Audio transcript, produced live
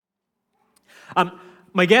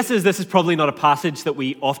My guess is this is probably not a passage that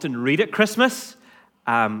we often read at Christmas,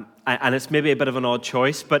 and it's maybe a bit of an odd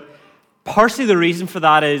choice, but partially the reason for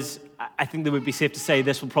that is I think it would be safe to say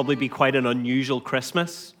this will probably be quite an unusual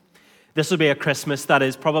Christmas. This will be a Christmas that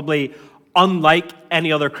is probably unlike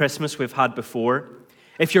any other Christmas we've had before.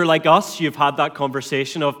 If you're like us, you've had that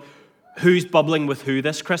conversation of who's bubbling with who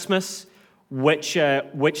this Christmas. Which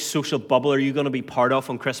social bubble are you going to be part of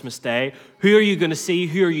on Christmas Day? Who are you going to see?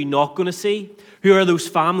 Who are you not going to see? Who are those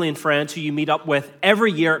family and friends who you meet up with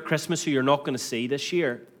every year at Christmas who you're not going to see this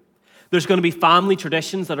year? There's going to be family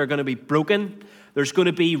traditions that are going to be broken. There's going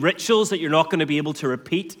to be rituals that you're not going to be able to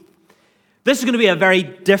repeat. This is going to be a very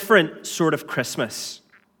different sort of Christmas.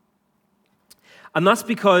 And that's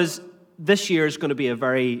because this year is going to be a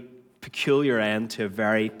very peculiar end to a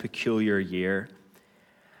very peculiar year.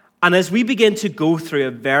 And as we begin to go through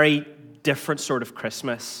a very different sort of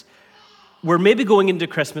Christmas, we're maybe going into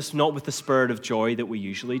Christmas not with the spirit of joy that we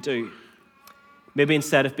usually do. Maybe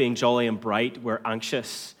instead of being jolly and bright, we're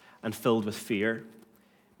anxious and filled with fear.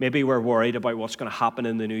 Maybe we're worried about what's going to happen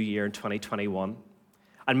in the new year in 2021.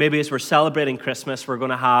 And maybe as we're celebrating Christmas, we're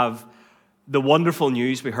going to have the wonderful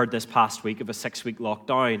news we heard this past week of a 6-week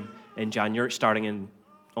lockdown in January, starting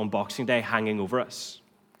on Boxing Day, hanging over us.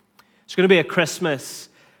 It's going to be a Christmas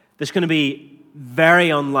that's going to be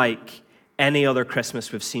very unlike any other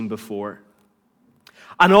Christmas we've seen before.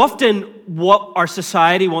 And often what our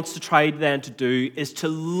society wants to try then to do is to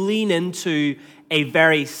lean into a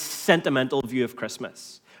very sentimental view of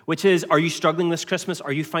Christmas, which is, are you struggling this Christmas?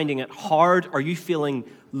 Are you finding it hard? Are you feeling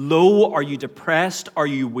low? Are you depressed? Are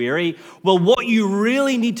you weary? Well, what you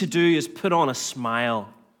really need to do is put on a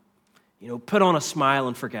smile. Put on a smile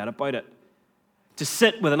and forget about it. To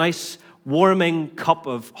sit with a nice warming cup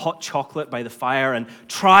of hot chocolate by the fire and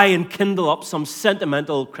try and kindle up some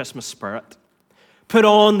sentimental Christmas spirit. Put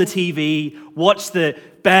on the TV, watch the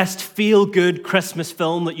best feel-good Christmas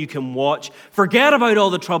film that you can watch. Forget about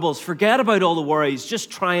all the troubles, forget about all the worries,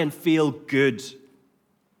 just try and feel good.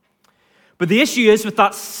 But the issue is with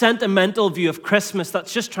that sentimental view of Christmas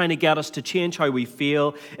that's just trying to get us to change how we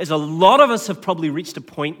feel, is a lot of us have probably reached a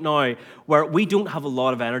point now where we don't have a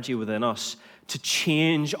lot of energy within us to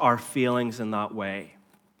change our feelings in that way.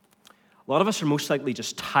 A lot of us are most likely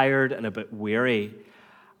just tired and a bit weary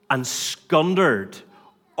and skundered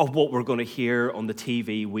of what we're going to hear on the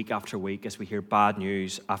TV week after week as we hear bad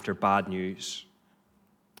news after bad news.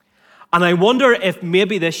 And I wonder if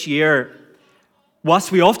maybe this year,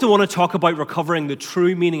 whilst we often want to talk about recovering the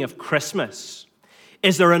true meaning of Christmas,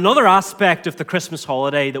 is there another aspect of the Christmas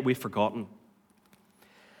holiday that we've forgotten?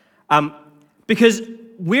 Because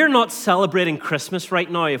we're not celebrating Christmas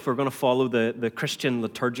right now if we're going to follow the Christian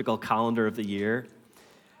liturgical calendar of the year.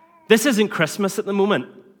 This isn't Christmas at the moment.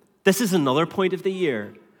 This is another point of the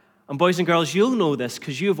year. And boys and girls, you'll know this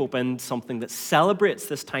because you've opened something that celebrates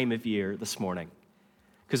this time of year this morning.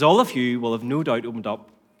 Because all of you will have no doubt opened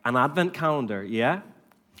up an Advent calendar, yeah?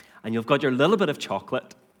 And you've got your little bit of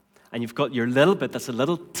chocolate, and you've got your little bit that's a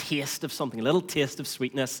little taste of something, a little taste of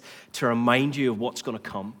sweetness to remind you of what's going to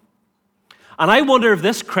come. And I wonder if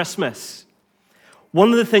this Christmas,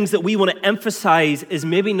 one of the things that we want to emphasize is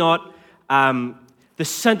maybe not the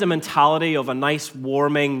sentimentality of a nice,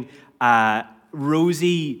 warming,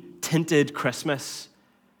 rosy-tinted Christmas,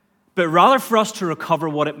 but rather for us to recover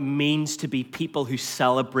what it means to be people who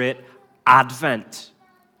celebrate Advent.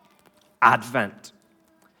 Advent.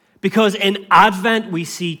 Because in Advent, we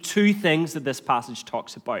see two things that this passage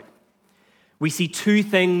talks about. We see two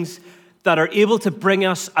things that are able to bring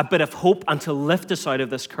us a bit of hope and to lift us out of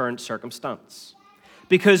this current circumstance.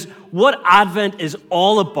 Because what Advent is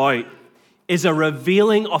all about is a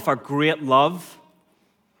revealing of a great love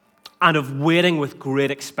and of waiting with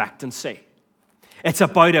great expectancy. It's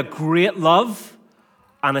about a great love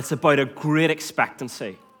and it's about a great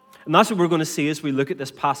expectancy. And that's what we're going to see as we look at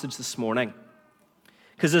this passage this morning.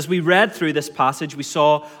 Because as we read through this passage, we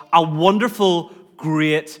saw a wonderful,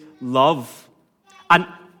 great love. And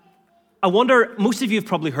I wonder, most of you have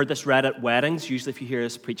probably heard this read at weddings. Usually if you hear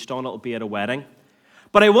this preached on, it'll be at a wedding.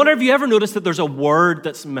 But I wonder if you ever noticed that there's a word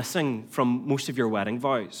that's missing from most of your wedding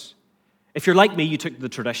vows. If you're like me, you took the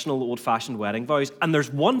traditional old-fashioned wedding vows, and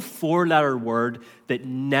there's one 4-letter word that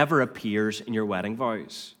never appears in your wedding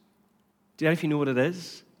vows. Do you know if you know what it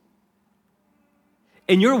is?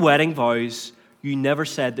 In your wedding vows, you never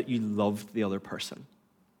said that you loved the other person.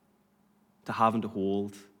 To have and to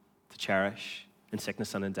hold, to cherish, in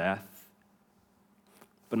sickness and in death.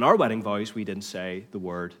 But in our wedding vows, we didn't say the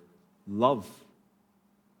word love.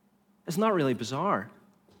 Isn't that really bizarre?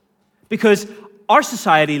 Because our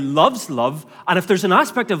society loves love, and if there's an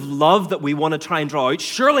aspect of love that we want to try and draw out,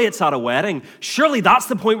 surely it's at a wedding. Surely that's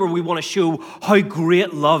the point where we want to show how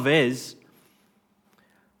great love is.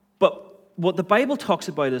 But what the Bible talks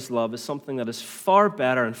about as love is something that is far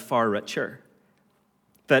better and far richer.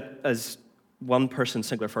 That, as one person,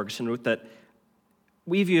 Sinclair Ferguson, wrote, that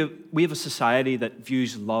we have a society that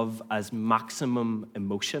views love as maximum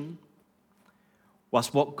emotion,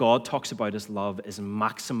 whilst what God talks about as love is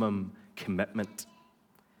maximum commitment.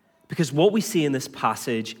 Because what we see in this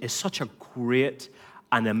passage is such a great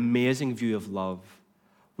and amazing view of love,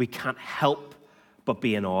 we can't help but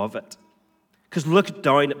be in awe of it. Because look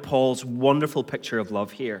down at Paul's wonderful picture of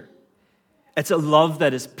love here. It's a love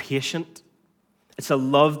that is patient. It's a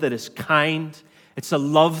love that is kind. It's a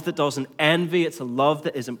love that doesn't envy. It's a love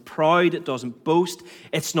that isn't proud. It doesn't boast.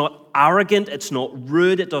 It's not arrogant. It's not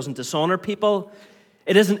rude. It doesn't dishonor people.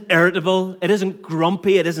 It isn't irritable. It isn't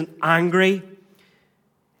grumpy. It isn't angry.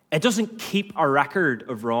 It doesn't keep a record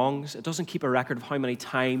of wrongs. It doesn't keep a record of how many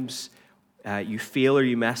times you fail or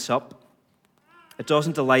you mess up. It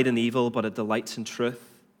doesn't delight in evil, but it delights in truth.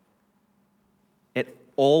 It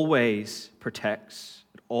always protects.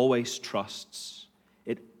 It always trusts.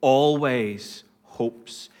 It always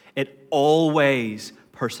hopes. It always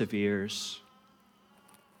perseveres.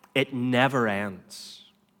 It never ends.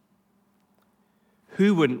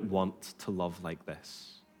 Who wouldn't want to love like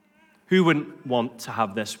this? Who wouldn't want to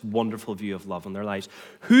have this wonderful view of love in their lives?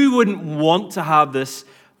 Who wouldn't want to have this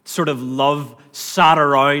sort of love sat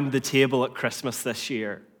around the table at Christmas this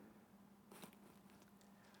year?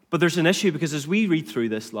 But there's an issue, because as we read through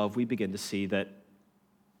this love, we begin to see that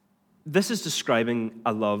this is describing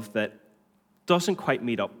a love that doesn't quite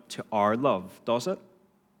meet up to our love, does it?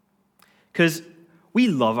 Because we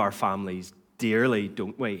love our families dearly,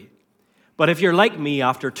 don't we? But if you're like me,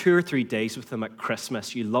 after 2 or 3 days with them at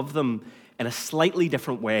Christmas, you love them in a slightly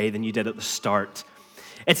different way than you did at the start.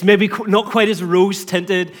 It's maybe not quite as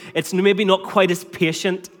rose-tinted. It's maybe not quite as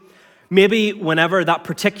patient. Maybe whenever that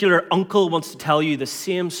particular uncle wants to tell you the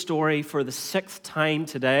same story for the 6th time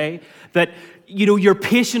today, that your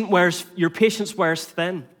patience wears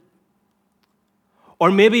thin. Or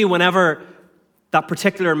maybe whenever that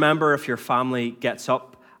particular member of your family gets up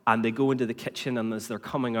and they go into the kitchen, and as they're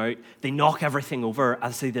coming out, they knock everything over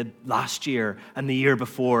as they did last year and the year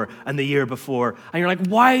before and the year before. And you're like,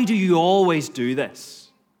 why do you always do this?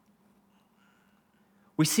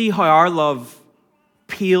 We see how our love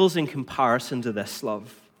pales in comparison to this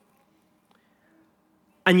love.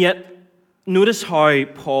 And yet, notice how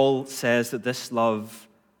Paul says that this love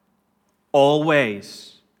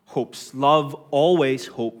always hopes. Love always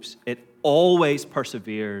hopes. It always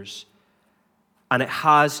perseveres. And it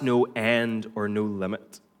has no end or no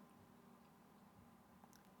limit.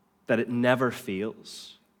 That it never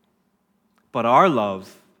fails. But our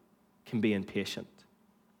love can be impatient,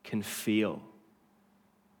 can fail,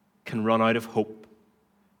 can run out of hope,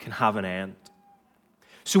 can have an end.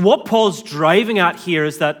 So what Paul's driving at here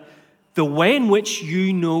is that the way in which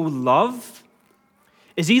you know love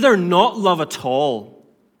is either not love at all,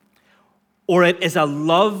 or it is a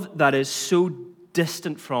love that is so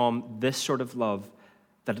distant from this sort of love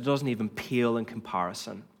that it doesn't even pale in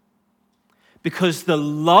comparison. Because the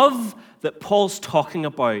love that Paul's talking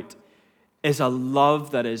about is a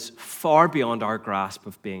love that is far beyond our grasp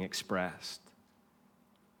of being expressed.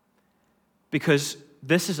 Because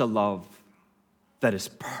this is a love that is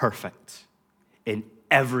perfect in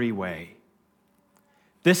every way.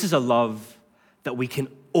 This is a love that we can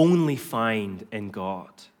only find in God.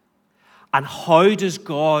 And how does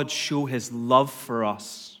God show his love for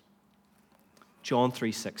us? John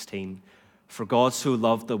 3:16, for God so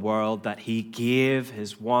loved the world that he gave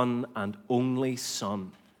his one and only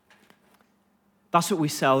Son. That's what we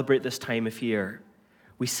celebrate this time of year.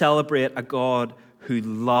 We celebrate a God who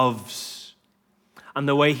loves. And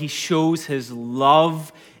the way he shows his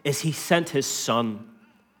love is he sent his Son.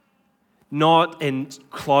 Not in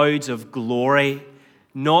clouds of glory,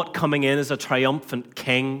 not coming in as a triumphant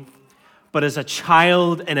king, but as a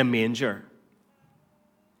child in a manger.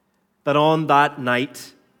 That on that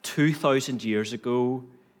night, 2,000 years ago,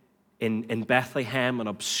 in Bethlehem, an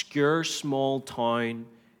obscure small town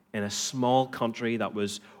in a small country that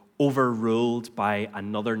was overruled by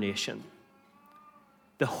another nation,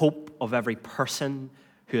 the hope of every person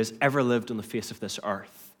who has ever lived on the face of this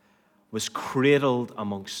earth was cradled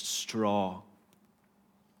amongst straw.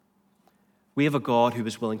 We have a God who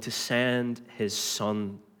was willing to send his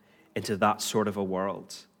Son into that sort of a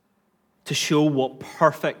world to show what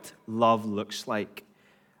perfect love looks like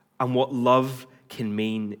and what love can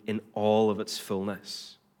mean in all of its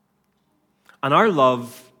fullness. And our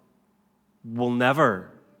love will never,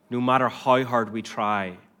 no matter how hard we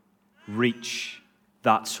try, reach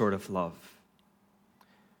that sort of love.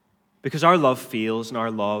 Because our love fails and our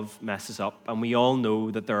love messes up, and we all know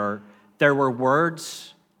that there were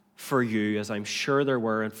words for you, as I'm sure there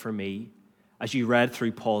were and for me, as you read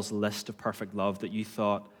through Paul's list of perfect love, that you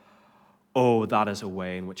thought, oh, that is a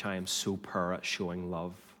way in which I am so poor at showing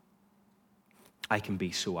love. I can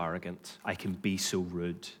be so arrogant. I can be so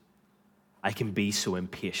rude. I can be so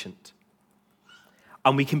impatient.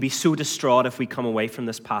 And we can be so distraught if we come away from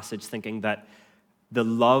this passage thinking that the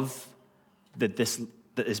love that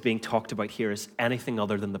is being talked about here is anything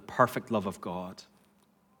other than the perfect love of God.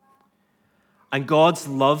 And God's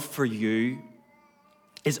love for you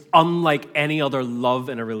is unlike any other love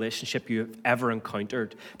in a relationship you have ever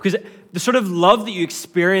encountered. Because the sort of love that you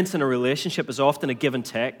experience in a relationship is often a give and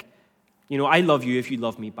take. You know, I love you if you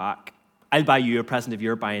love me back. I'll buy you a present if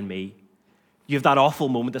you're buying me. You have that awful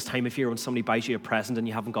moment this time of year when somebody buys you a present and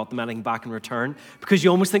you haven't got them anything back in return because you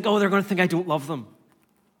almost think, oh, they're going to think I don't love them.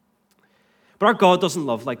 But our God doesn't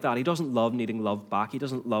love like that. He doesn't love needing love back. He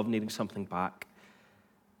doesn't love needing something back.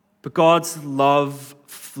 But God's love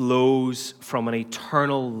flows from an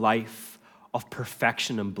eternal life of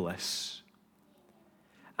perfection and bliss.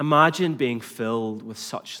 Imagine being filled with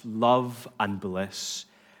such love and bliss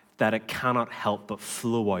that it cannot help but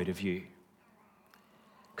flow out of you.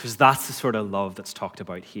 Because that's the sort of love that's talked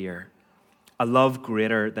about here. A love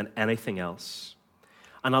greater than anything else.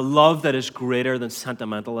 And a love that is greater than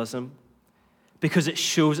sentimentalism because it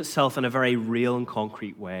shows itself in a very real and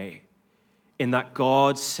concrete way in that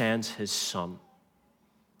God sends his Son.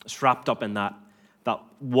 It's wrapped up in that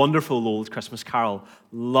wonderful old Christmas carol.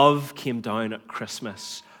 Love came down at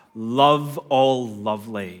Christmas. Love all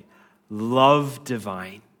lovely. Love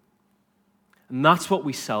divine. And that's what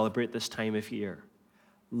we celebrate this time of year.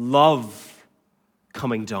 Love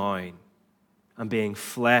coming down and being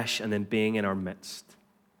flesh and then being in our midst.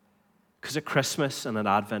 Because at Christmas and at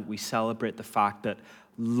Advent, we celebrate the fact that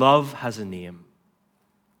love has a name,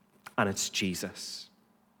 and it's Jesus.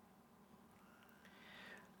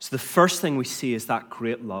 So the first thing we see is that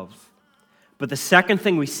great love. But the second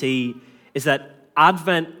thing we see is that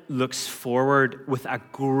Advent looks forward with a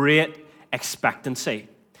great expectancy.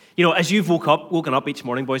 You know, as you've woken up each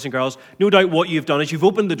morning, boys and girls, no doubt what you've done is you've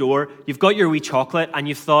opened the door, you've got your wee chocolate, and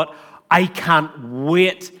you've thought, I can't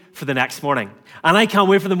wait for the next morning. And I can't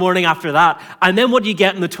wait for the morning after that. And then what do you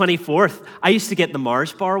get on the 24th? I used to get the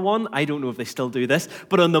Mars bar one. I don't know if they still do this.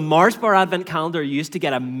 But on the Mars bar Advent calendar, you used to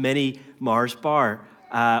get a mini Mars bar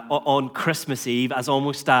on Christmas Eve as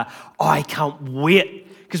almost I can't wait.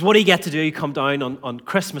 Because what do you get to do? You come down on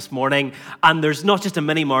Christmas morning, and there's not just a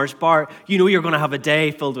mini Mars bar. You know you're going to have a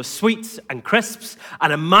day filled with sweets and crisps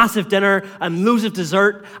and a massive dinner and loads of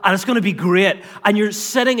dessert, and it's going to be great. And you're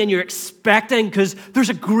sitting and you're expecting, because there's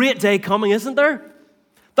a great day coming, isn't there?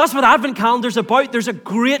 That's what Advent calendar's about. There's a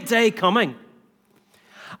great day coming.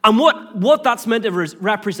 And what that's meant to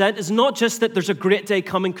represent is not just that there's a great day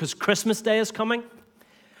coming because Christmas Day is coming.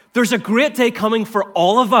 There's a great day coming for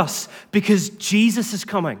all of us because Jesus is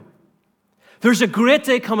coming. There's a great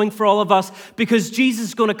day coming for all of us because Jesus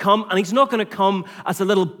is going to come, and he's not going to come as a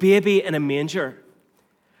little baby in a manger,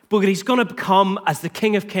 but he's going to come as the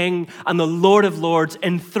King of Kings and the Lord of Lords,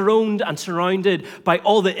 enthroned and surrounded by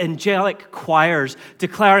all the angelic choirs,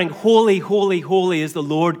 declaring, holy, holy, holy is the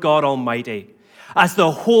Lord God Almighty, as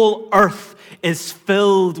the whole earth is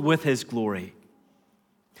filled with his glory.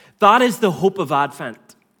 That is the hope of Advent.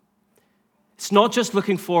 It's not just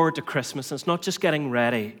looking forward to Christmas, it's not just getting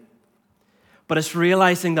ready, but it's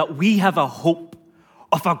realizing that we have a hope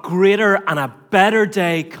of a greater and a better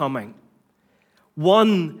day coming.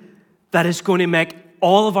 One that is going to make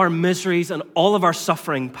all of our miseries and all of our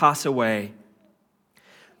suffering pass away.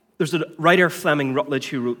 There's a writer, Fleming Rutledge,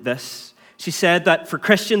 who wrote this. She said that for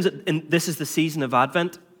Christians, this is the season of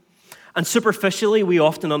Advent. And superficially, we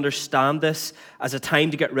often understand this as a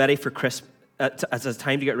time to get ready for Christmas.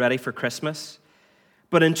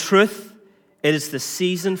 But in truth, it is the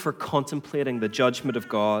season for contemplating the judgment of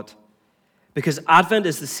God. Because Advent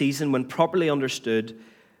is the season when, properly understood,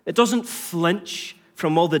 it doesn't flinch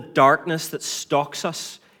from all the darkness that stalks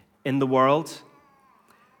us in the world.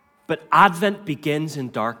 But Advent begins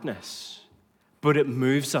in darkness, but it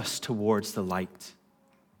moves us towards the light.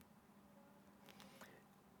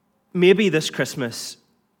 Maybe this Christmas,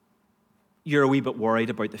 you're a wee bit worried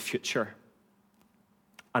about the future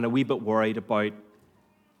and a wee bit worried about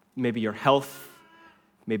maybe your health,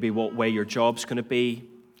 maybe what way your job's going to be,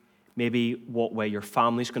 maybe what way your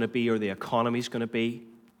family's going to be or the economy's going to be.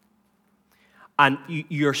 And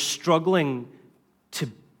you're struggling to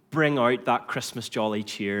bring out that Christmas jolly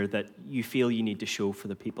cheer that you feel you need to show for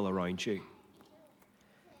the people around you.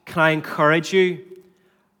 Can I encourage you,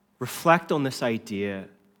 reflect on this idea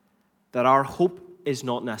that our hope is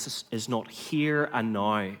not here and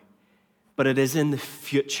now, but it is in the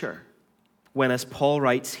future, when, as Paul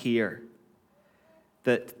writes here,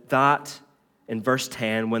 that in verse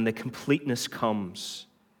 10, when the completeness comes,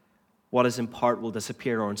 what is in part will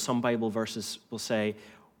disappear, or in some Bible verses will say,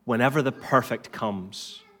 whenever the perfect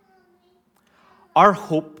comes. Our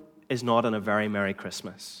hope is not in a very Merry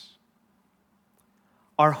Christmas.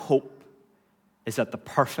 Our hope is that the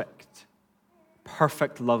perfect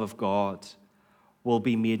love of God will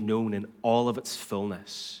be made known in all of its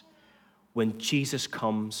fullness when Jesus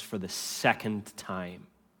comes for the second time.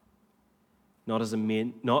 Not as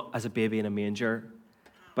a baby in a manger,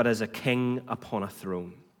 but as a king upon a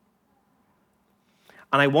throne.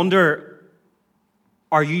 And I wonder,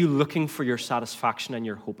 are you looking for your satisfaction and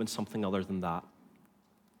your hope in something other than that?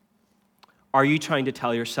 Are you trying to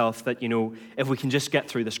tell yourself that, if we can just get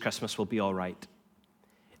through this Christmas, we'll be all right?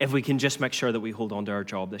 If we can just make sure that we hold on to our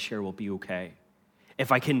job this year, we'll be okay?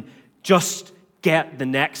 If I can just get the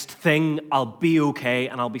next thing, I'll be okay,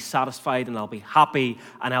 and I'll be satisfied, and I'll be happy,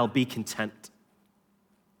 and I'll be content.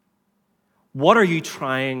 What are you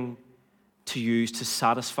trying to use to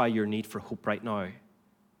satisfy your need for hope right now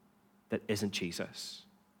that isn't Jesus?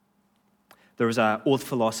 There was an old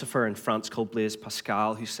philosopher in France called Blaise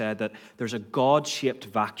Pascal who said that there's a God-shaped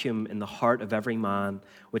vacuum in the heart of every man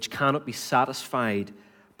which cannot be satisfied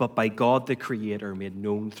but by God the Creator made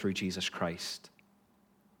known through Jesus Christ.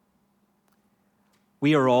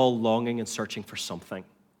 We are all longing and searching for something.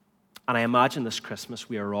 And I imagine this Christmas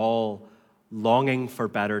we are all longing for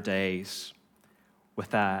better days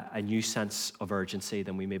with a new sense of urgency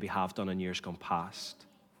than we maybe have done in years gone past.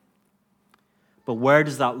 But where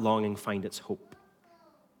does that longing find its hope?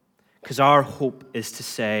 Because our hope is to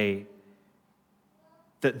say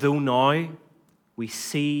that though now we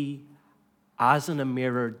see as in a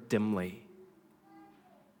mirror dimly,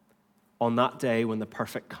 on that day when the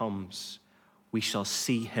perfect comes, we shall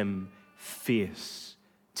see him face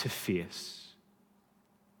to face,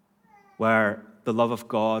 where the love of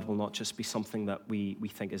God will not just be something that we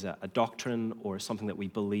think is a doctrine or something that we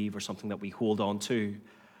believe or something that we hold on to,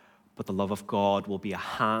 but the love of God will be a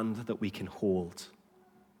hand that we can hold.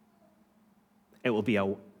 It will be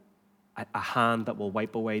a hand that will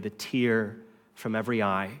wipe away the tear from every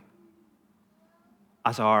eye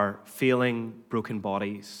as our failing, broken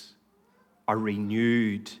bodies are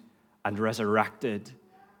renewed and resurrected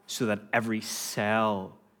so that every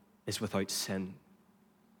cell is without sin.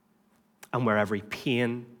 And where every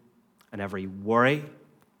pain and every worry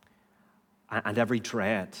and every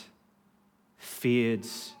dread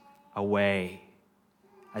fades away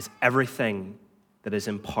as everything that is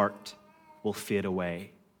in part will fade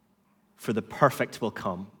away. For the perfect will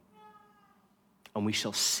come and we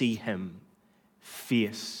shall see him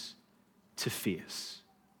face to face.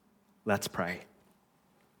 Let's pray.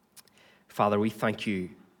 Father, we thank you.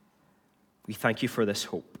 We thank you for this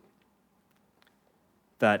hope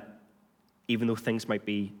that even though things might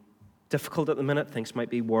be difficult at the minute, things might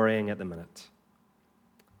be worrying at the minute,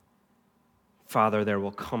 Father, there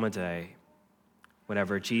will come a day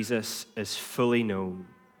whenever Jesus is fully known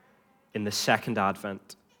in the second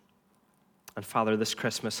advent. And Father, this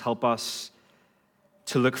Christmas, help us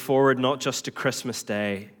to look forward not just to Christmas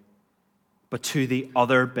Day, but to the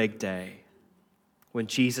other big day when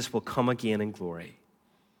Jesus will come again in glory.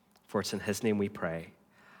 For it's in his name we pray.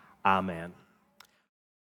 Amen.